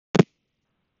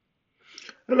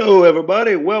Hello,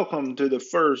 everybody. Welcome to the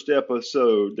first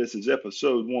episode. This is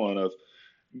episode one of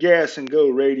Gas and Go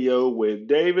Radio with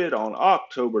David on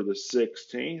October the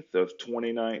 16th of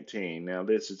 2019. Now,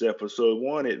 this is episode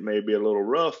one. It may be a little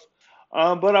rough,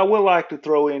 but I would like to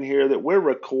throw in here that we're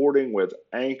recording with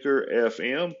Anchor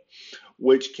FM,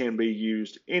 which can be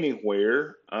used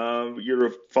anywhere. Your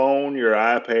phone, your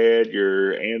iPad,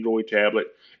 your Android tablet.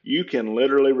 You can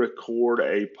literally record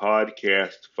a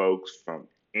podcast, folks, from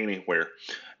anywhere.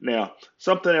 Now,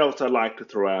 something else I'd like to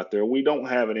throw out there. We don't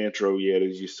have an intro yet,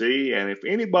 as you see, and if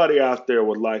anybody out there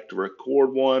would like to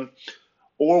record one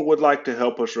or would like to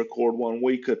help us record one,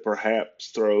 we could perhaps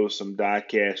throw some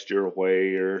diecast your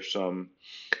way or some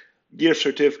gift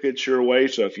certificates your way.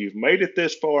 So if you've made it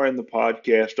this far in the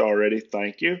podcast already,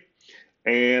 thank you.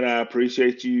 And I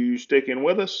appreciate you sticking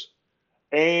with us.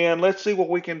 And let's see what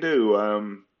we can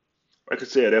do. Like I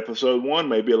said, episode one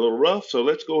may be a little rough, so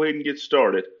let's go ahead and get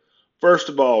started. First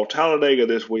of all, Talladega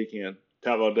this weekend.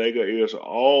 Talladega is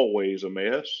always a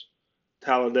mess.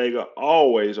 Talladega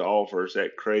always offers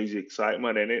that crazy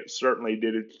excitement, and it certainly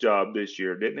did its job this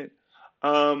year, didn't it?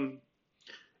 Um,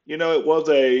 it was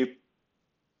a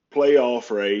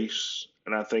playoff race,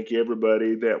 and I think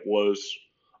everybody that was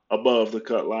above the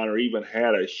cut line or even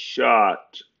had a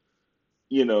shot,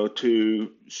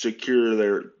 to secure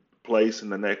their place in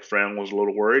the next round was a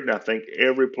little worried. And I think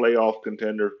every playoff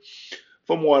contender,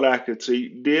 from what I could see,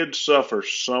 did suffer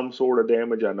some sort of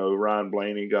damage. I know Ryan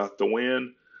Blaney got the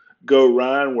win. Go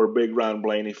Ryan, we're big Ryan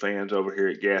Blaney fans over here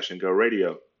at Gas and Go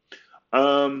Radio.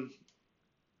 Um,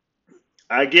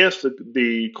 I guess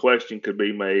the question could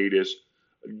be made is,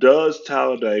 does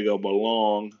Talladega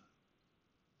belong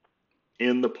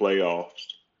in the playoffs?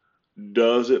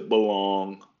 Does it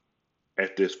belong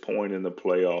at this point in the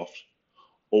playoffs?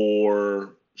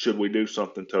 Or should we do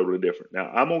something totally different? Now,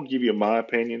 I'm going to give you my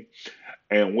opinion,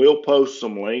 and we'll post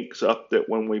some links up that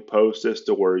when we post this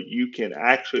to where you can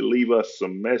actually leave us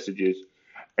some messages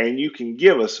and you can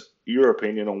give us your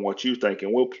opinion on what you think,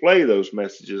 and we'll play those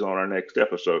messages on our next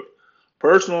episode.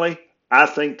 Personally, I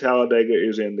think Talladega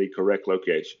is in the correct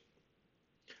location.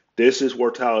 This is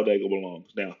where Talladega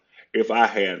belongs. Now, if I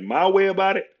had my way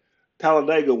about it,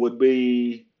 Talladega would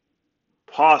be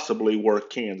possibly where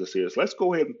Kansas is. Let's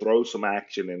go ahead and throw some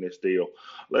action in this deal.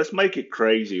 Let's make it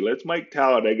crazy. Let's make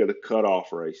Talladega the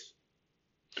cutoff race.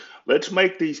 Let's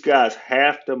make these guys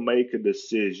have to make a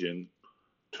decision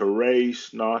to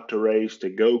race, not to race, to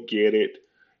go get it.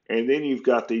 And then you've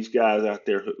got these guys out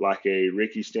there like a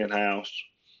Ricky Stenhouse,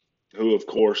 who, of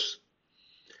course,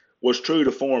 was true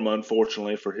to form,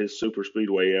 unfortunately, for his super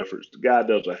speedway efforts. The guy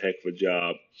does a heck of a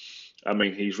job. I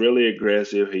mean, he's really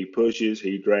aggressive. He pushes,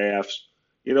 he drafts,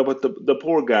 but the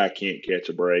poor guy can't catch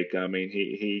a break. I mean,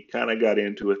 he kind of got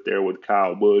into it there with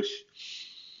Kyle Busch,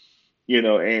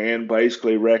 and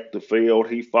basically wrecked the field.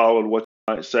 He followed what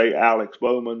you might say Alex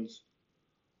Bowman's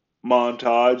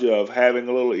montage of having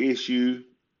a little issue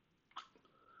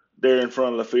there in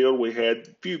front of the field. We had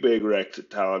a few big wrecks at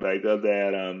Talladega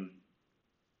that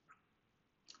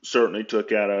certainly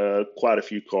took out quite a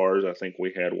few cars. I think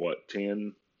we had,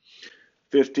 10,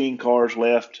 15 cars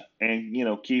left. And,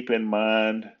 keep in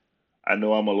mind, I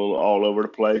know I'm a little all over the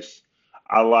place.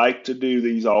 I like to do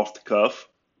these off the cuff.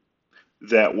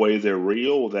 That way they're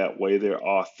real. That way they're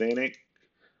authentic.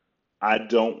 I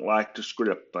don't like to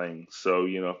script things. So,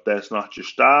 if that's not your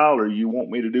style or you want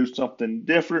me to do something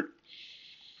different,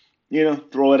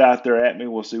 throw it out there at me.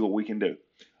 We'll see what we can do.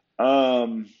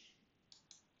 Um,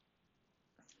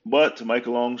 but to make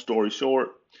a long story short,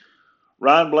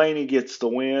 Ryan Blaney gets the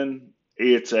win.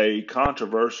 It's a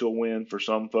controversial win for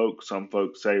some folks. Some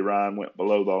folks say Ryan went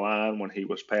below the line when he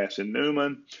was passing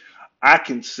Newman. I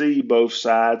can see both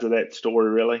sides of that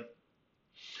story, really.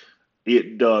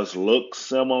 It does look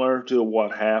similar to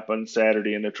what happened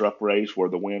Saturday in the truck race where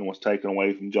the win was taken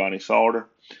away from Johnny Sauter.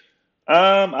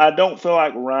 I don't feel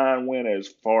like Ryan went as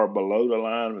far below the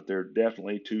line, but there are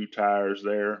definitely two tires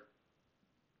there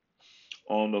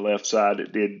on the left side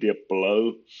that did dip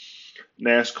below.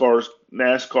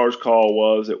 NASCAR's call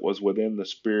was it was within the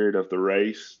spirit of the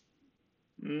race.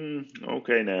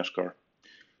 Okay, NASCAR.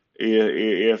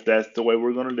 If that's the way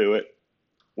we're going to do it,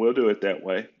 we'll do it that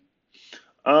way.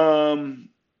 Um,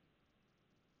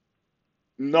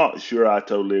 Not sure I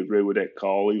totally agree with that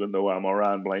call, even though I'm a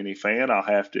Ryan Blaney fan. I'll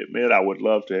have to admit I would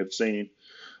love to have seen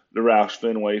the Roush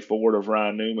Fenway Ford of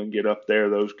Ryan Newman get up there.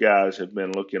 Those guys have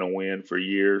been looking to win for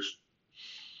years.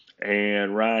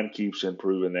 And Ryan keeps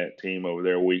improving that team over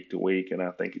there week to week, and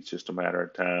I think it's just a matter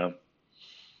of time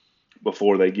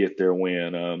before they get their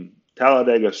win.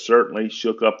 Talladega certainly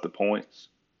shook up the points.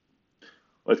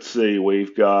 Let's see,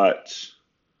 we've got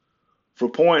For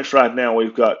points right now,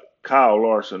 we've got Kyle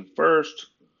Larson first,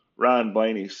 Ryan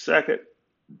Blaney second,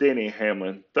 Denny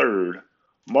Hamlin third,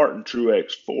 Martin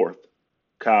Truex fourth,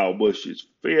 Kyle Busch is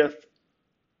fifth,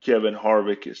 Kevin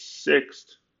Harvick is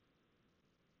sixth,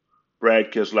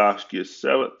 Brad Keselowski is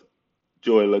seventh,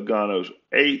 Joey Logano's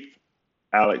eighth,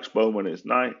 Alex Bowman is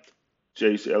ninth,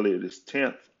 Chase Elliott is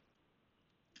 10th,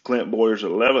 Clint Boyer's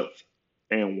 11th,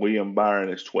 and William Byron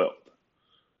is 12th.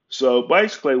 So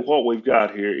basically, what we've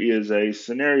got here is a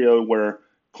scenario where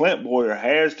Clint Boyer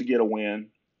has to get a win,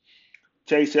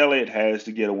 Chase Elliott has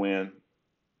to get a win,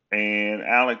 and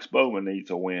Alex Bowman needs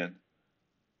a win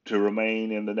to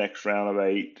remain in the next round of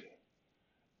 8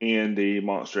 in the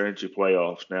Monster Energy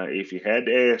playoffs. Now, if you had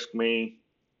to ask me,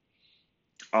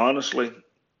 honestly,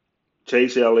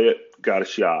 Chase Elliott got a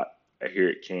shot here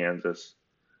at Kansas.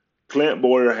 Clint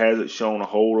Boyer hasn't shown a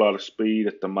whole lot of speed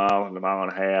at the mile and the mile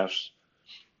and a half.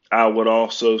 I would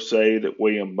also say that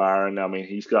William Byron, I mean,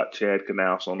 he's got Chad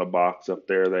Knaus on the box up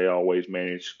there. They always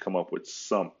manage to come up with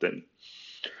something.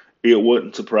 It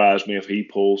wouldn't surprise me if he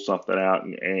pulls something out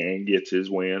and gets his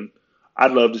win.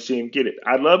 I'd love to see him get it.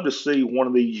 I'd love to see one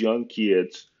of these young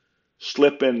kids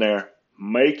slip in there,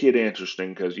 make it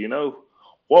interesting, because, you know,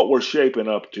 what we're shaping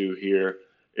up to here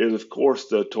is, of course,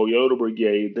 the Toyota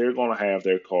Brigade. They're going to have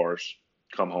their cars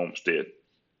come Homestead.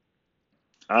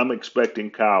 I'm expecting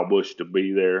Kyle Busch to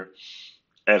be there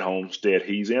at Homestead.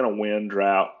 He's in a wind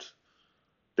drought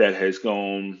that has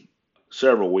gone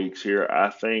several weeks here. I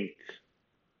think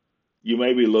you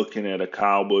may be looking at a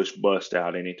Kyle Busch bust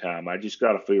out anytime. I just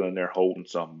got a feeling they're holding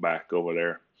something back over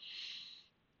there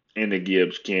in the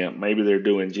Gibbs camp. Maybe they're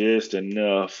doing just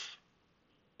enough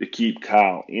to keep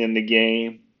Kyle in the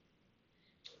game.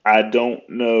 I don't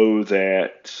know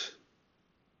that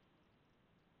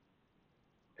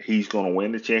he's going to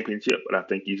win the championship, but I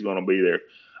think he's going to be there.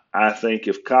 I think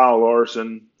if Kyle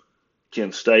Larson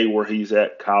can stay where he's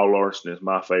at, Kyle Larson is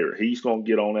my favorite. He's going to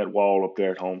get on that wall up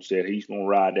there at Homestead. He's going to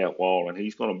ride that wall, and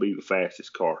he's going to be the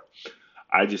fastest car.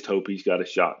 I just hope he's got a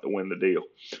shot to win the deal.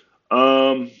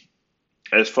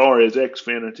 As far as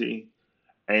Xfinity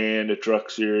and the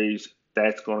Truck Series,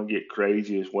 that's going to get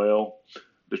crazy as well.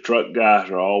 The truck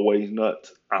guys are always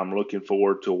nuts. I'm looking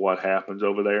forward to what happens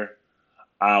over there.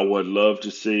 I would love to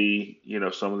see, you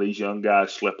know, some of these young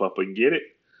guys slip up and get it.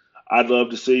 I'd love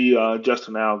to see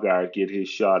Justin Allgaier get his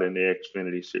shot in the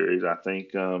Xfinity Series. I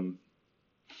think, you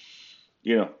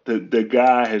know, the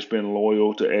guy has been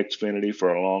loyal to Xfinity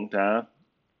for a long time.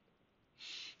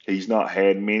 He's not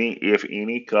had many, if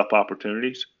any, Cup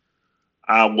opportunities.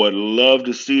 I would love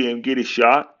to see him get his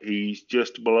shot. He's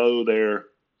just below their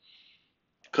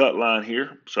cut line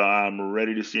here, so I'm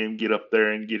ready to see him get up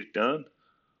there and get it done.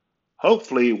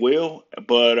 Hopefully he will,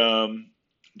 but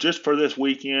just for this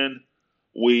weekend,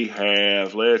 we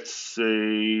have, let's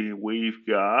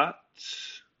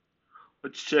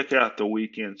check out the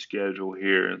weekend schedule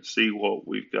here and see what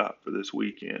we've got for this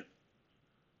weekend.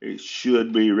 It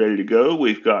should be ready to go.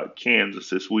 We've got Kansas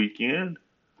this weekend.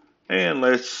 And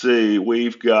let's see,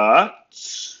 we've got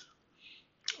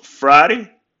Friday.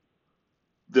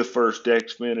 The first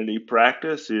Xfinity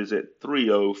practice is at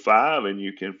 3:05, and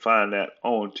you can find that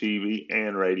on TV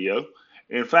and radio.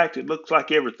 In fact, it looks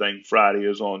like everything Friday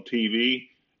is on TV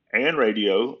and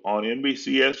radio on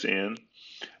NBCSN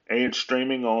and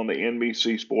streaming on the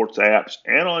NBC Sports apps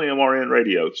and on MRN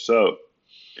Radio. So,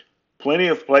 plenty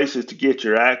of places to get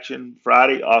your action.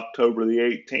 Friday, October the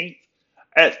 18th.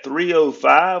 At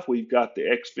 3:05, we've got the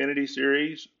Xfinity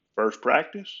Series first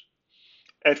practice.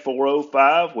 At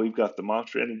 4:05, we've got the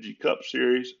Monster Energy Cup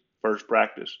Series first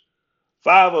practice.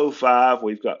 5:05,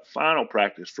 we've got final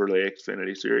practice for the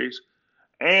Xfinity Series.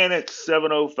 And at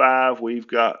 7:05, we've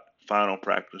got final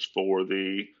practice for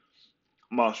the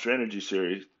Monster Energy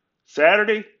Series.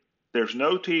 Saturday, there's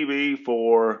no TV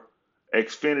for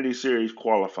Xfinity Series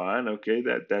qualifying. Okay,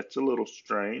 that's a little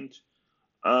strange.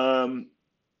 And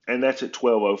that's at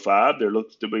 12:05. There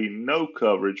looks to be no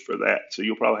coverage for that, so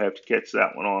you'll probably have to catch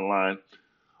that one online.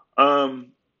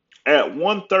 At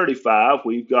 1:35,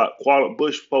 we've got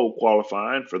Busch Pole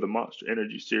qualifying for the Monster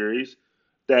Energy Series.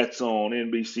 That's on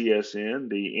NBCSN,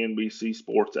 the NBC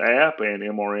Sports app, and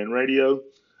MRN Radio.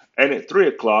 And at 3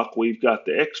 o'clock, we've got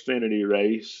the Xfinity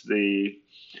race, the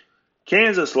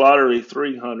Kansas Lottery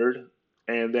 300,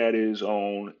 and that is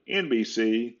on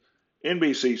NBC,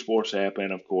 NBC Sports app,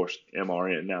 and, of course,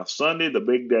 MRN. Now, Sunday, the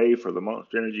big day for the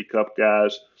Monster Energy Cup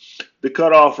guys, the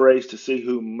cutoff race to see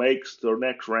who makes the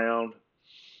next round.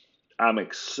 I'm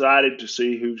excited to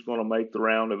see who's going to make the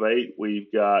round of 8.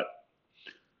 We've got,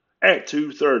 at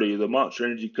 2:30, the Monster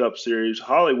Energy Cup Series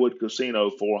Hollywood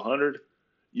Casino 400.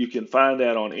 You can find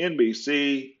that on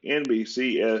NBC,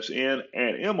 NBCSN,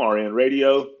 and MRN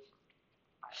Radio.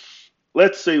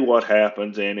 Let's see what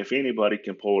happens, and if anybody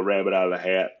can pull a rabbit out of the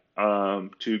hat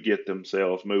to get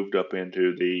themselves moved up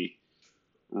into the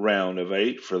round of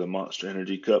 8 for the Monster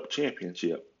Energy Cup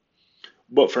Championship.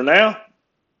 But for now,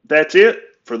 that's it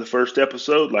for the first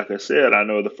episode. Like I said, I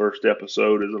know the first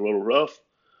episode is a little rough.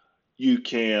 You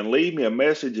can leave me a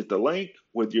message at the link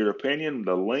with your opinion.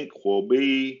 The link will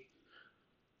be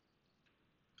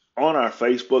on our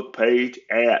Facebook page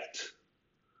at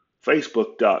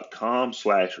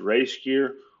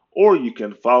facebook.com/racegear, or you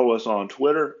can follow us on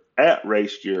Twitter at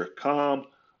racegear.com.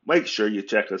 Make sure you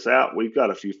check us out. We've got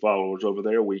a few followers over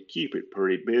there. We keep it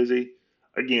pretty busy.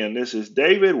 Again, this is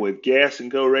David with Gas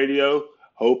and Go Radio.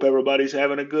 Hope everybody's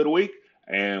having a good week,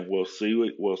 and we'll see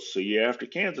you after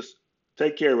Kansas.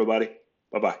 Take care, everybody.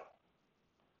 Bye-bye.